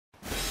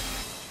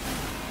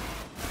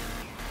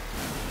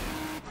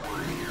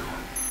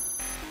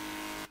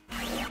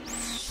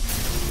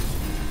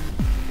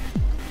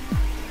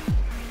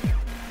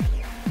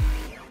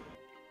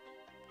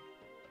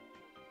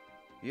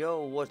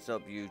Yo, what's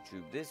up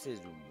YouTube? This is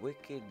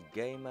Wicked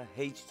Gamer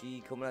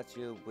HD coming at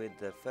you with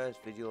the first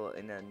video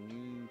in a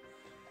new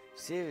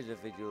series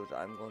of videos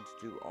I'm going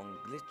to do on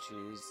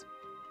glitches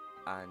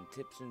and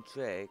tips and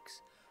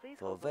tricks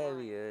for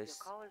various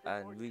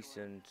and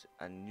recent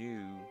and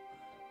new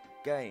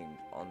games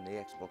on the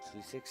Xbox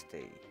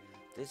 360.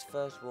 This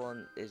first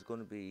one is going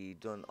to be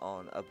done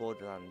on a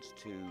Borderlands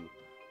 2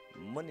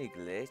 money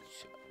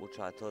glitch, which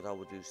I thought I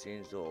would do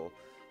since though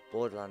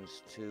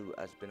Borderlands 2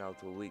 has been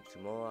out a week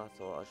tomorrow. I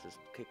thought I should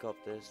kick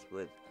off this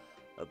with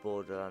a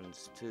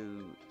Borderlands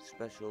 2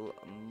 special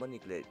money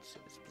glitch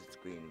split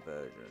screen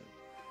version.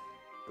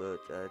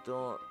 But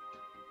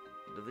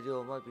the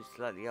video might be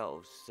slightly out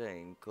of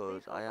sync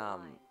because I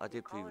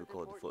did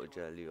pre-record the footage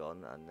earlier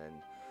on and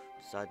then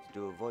decided to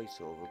do a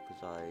voiceover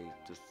because I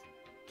just,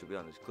 to be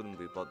honest, couldn't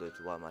be bothered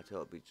to wire my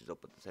Turtle Beaches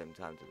up at the same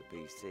time to the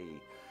PC.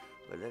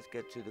 But let's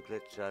get to the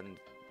glitch and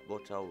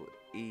watch how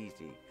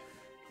easy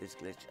this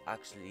glitch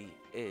actually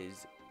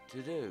is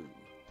to do.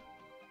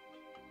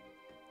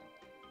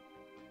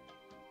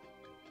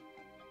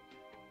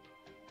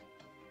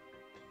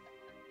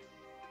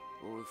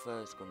 What we're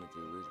first going to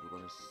do is we're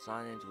going to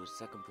sign into a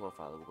second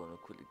profile. We're going to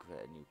quickly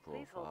create a new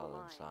profile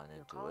and sign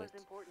into it.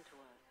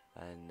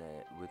 And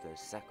with a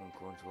second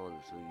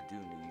controller, so you do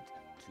need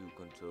two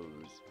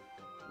controllers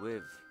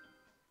with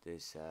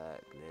this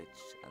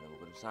glitch. And then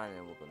we're going to sign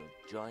in. We're going to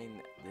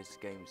join this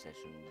game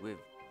session with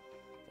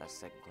that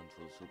second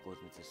controller, so it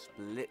goes into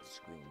split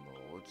screen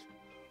mode.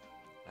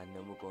 And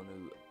then we're going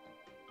to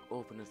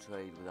open a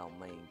trade with our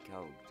main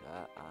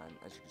character, and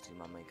as you can see,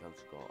 my main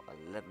character's got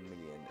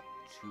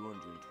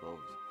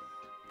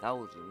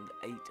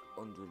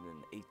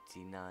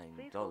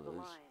 11,212,889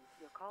 $.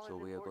 So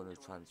we are going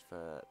to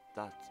transfer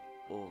that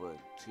over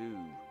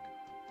to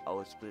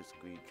our split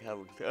screen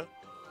character.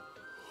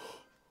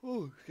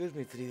 Oh, excuse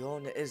me for the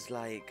yawn. It is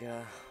like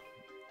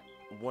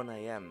 1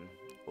 AM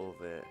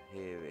over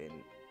here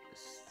in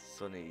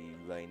sunny,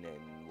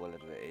 raining,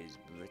 whatever it is,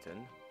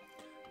 Britain.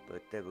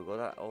 But there we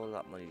go, all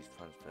that money is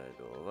transferred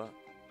over.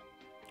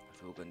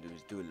 So what we're going to do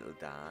is do a little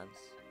dance.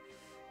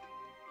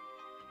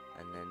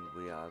 And then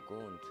we are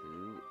going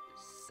to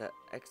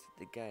exit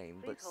the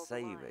game, but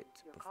save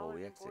it before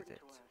we exit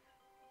it.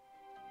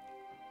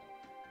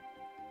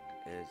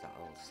 Is that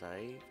all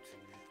saved?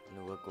 And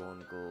then we're going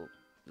to go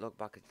log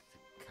back into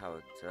the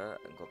character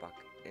and go back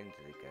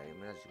into the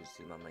game. And as you can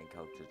see, my main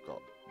character's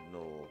got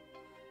no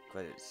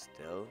credits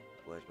still,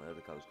 whereas my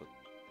other character's got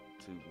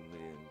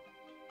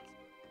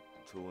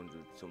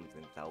 2,200,000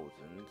 something.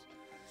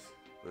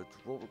 But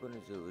what we're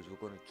going to do is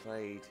we're going to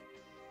trade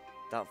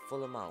that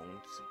full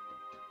amount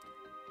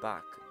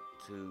back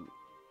to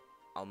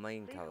our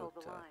main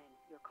character.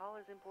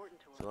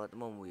 So at the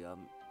moment we are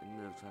in the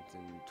middle of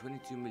transferring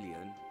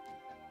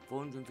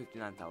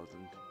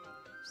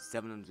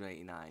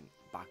 22,459,789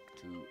 back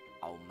to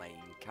our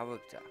main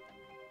character.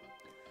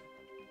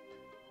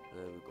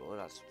 There we go,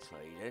 that's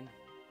trading.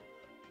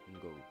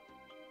 And go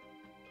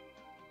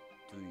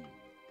 3,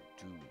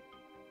 2,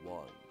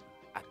 1,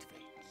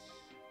 activates.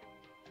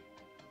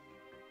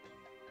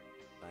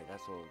 Right,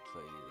 that's all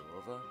traded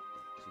over.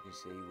 So you can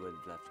see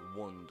we've left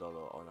 $1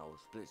 on our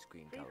split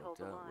screen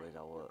character, whereas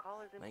our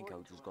main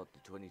character's got the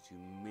 22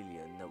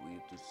 million that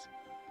we've just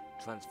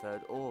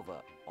transferred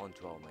over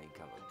onto our main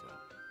character.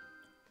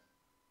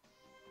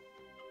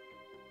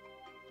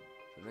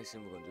 So the next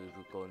thing we're going to do is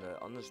we're going to,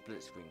 on the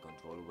split screen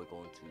controller, we're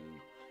going to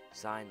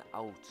sign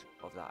out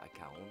of that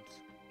account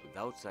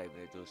without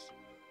saving it. Just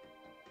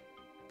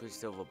press the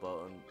silver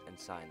button and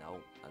sign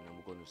out, and then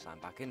we're going to sign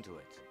back into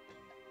it.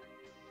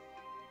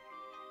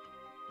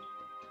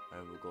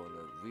 And we're going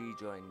to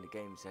rejoin the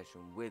game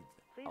session with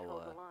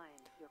our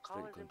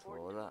split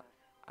controller,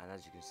 and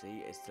as you can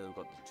see, it's still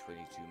got the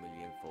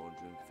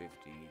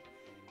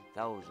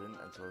 22,450,000,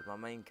 and so is my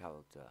main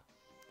character.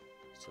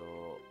 So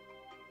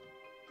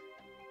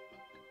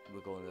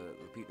we're going to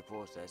repeat the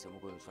process, and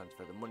we're going to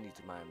transfer the money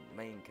to my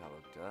main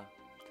character,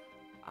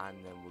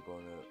 and then we're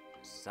going to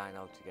sign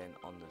out again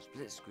on the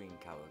split screen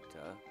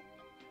character,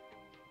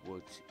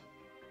 which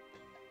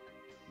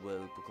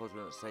will, because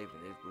we're not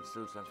saving it, we'll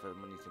still transfer the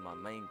money to my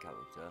main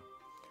character,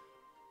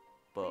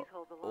 but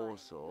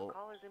also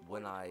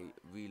when I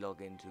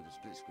relog into the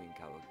split screen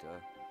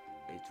character,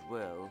 it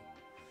will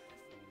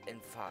in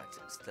fact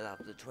still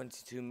have the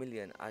 22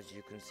 million, as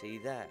you can see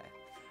there.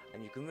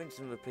 And you can rinse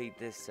and repeat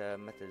this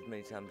method as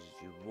many times as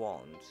you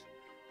want.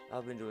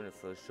 I've been doing it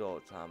for a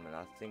short time, and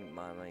I think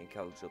my main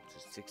character's up to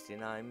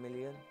 69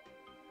 million.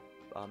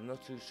 But I'm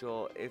not too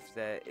sure if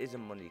there is a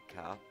money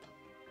cap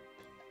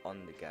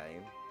on the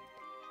game.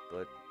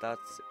 But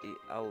that's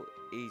how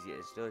easy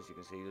it is. So as you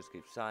can see, you just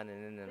keep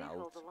signing in and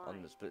out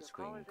on the split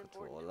screen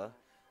controller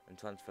and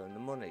transferring the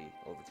money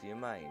over to your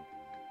main.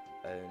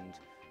 And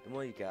the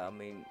more you get, I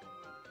mean,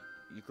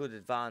 you could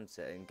advance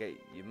it and get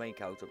your main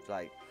character up to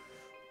like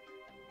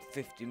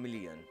 50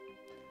 million.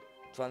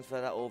 Transfer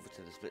that over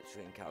to the split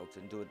screen character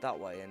and do it that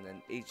way, and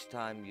then each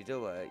time you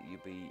do it, you'll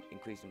be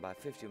increasing by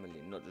 50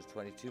 million, not just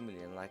 22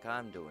 million like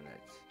I'm doing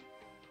it.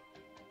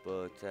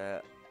 But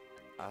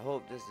I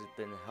hope this has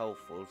been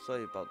helpful.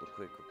 Sorry about the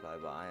quick reply,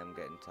 but I am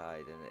getting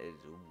tired and it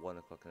is 1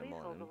 o'clock in the Please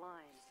morning. hold the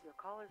line. Your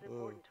call is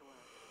important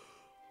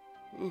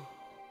to us.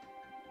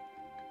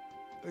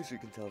 As you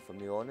can tell from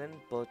the awning,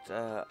 but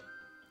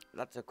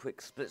that's a quick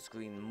split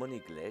screen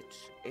money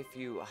glitch. If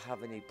you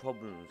have any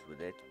problems with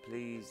it,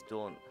 please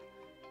don't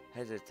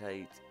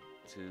hesitate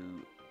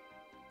to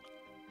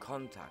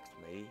contact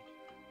me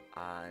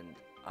and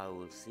I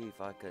will see if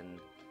I can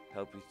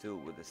help you through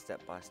it with a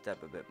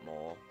step-by-step a bit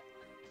more.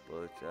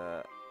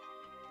 But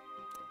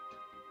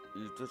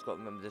you've just got to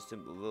remember the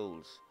simple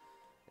rules.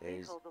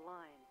 Please Is hold the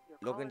line. Your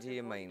log call is into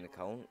your important main to us.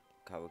 account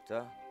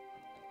character,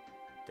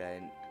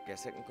 then get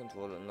second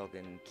controller and log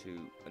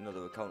into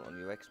another account on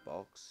your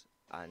Xbox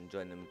and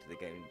join them to the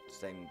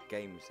same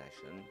game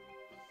session.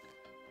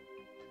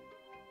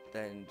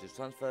 Then just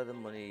transfer the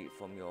money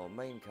from your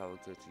main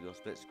character to your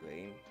split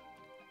screen,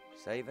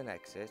 save and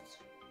exit,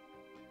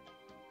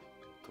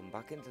 come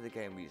back into the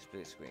game with your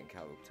split screen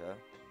character,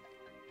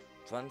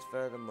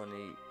 transfer the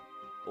money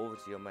over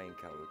to your main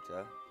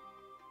character,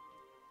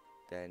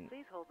 then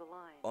Please hold the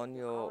line. on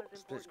Your call your is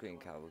split important screen to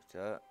us.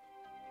 character,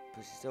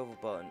 push the silver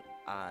button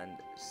and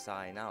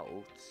sign out,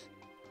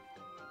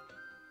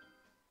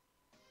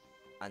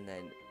 and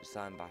then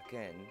sign back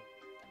in,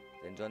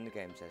 then join the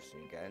game session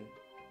again,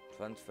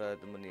 transfer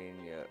the money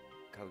in your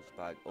character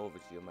bag over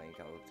to your main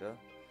character,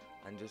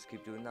 and just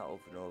keep doing that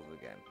over and over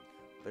again.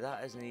 But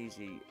that is an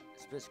easy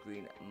split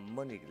screen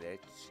money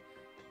glitch.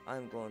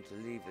 I'm going to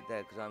leave it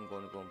there because I'm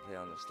going to go and play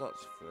on the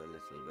slots for a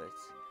little bit,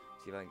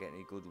 see if I can get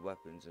any good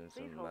weapons and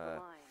Please some hold the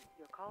line.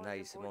 Your call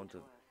nice is important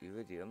amount of to us.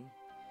 iridium.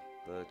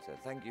 But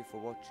thank you for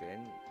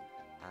watching,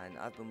 and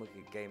I've been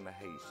Wicked Gamer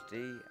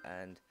HD,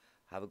 and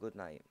have a good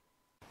night.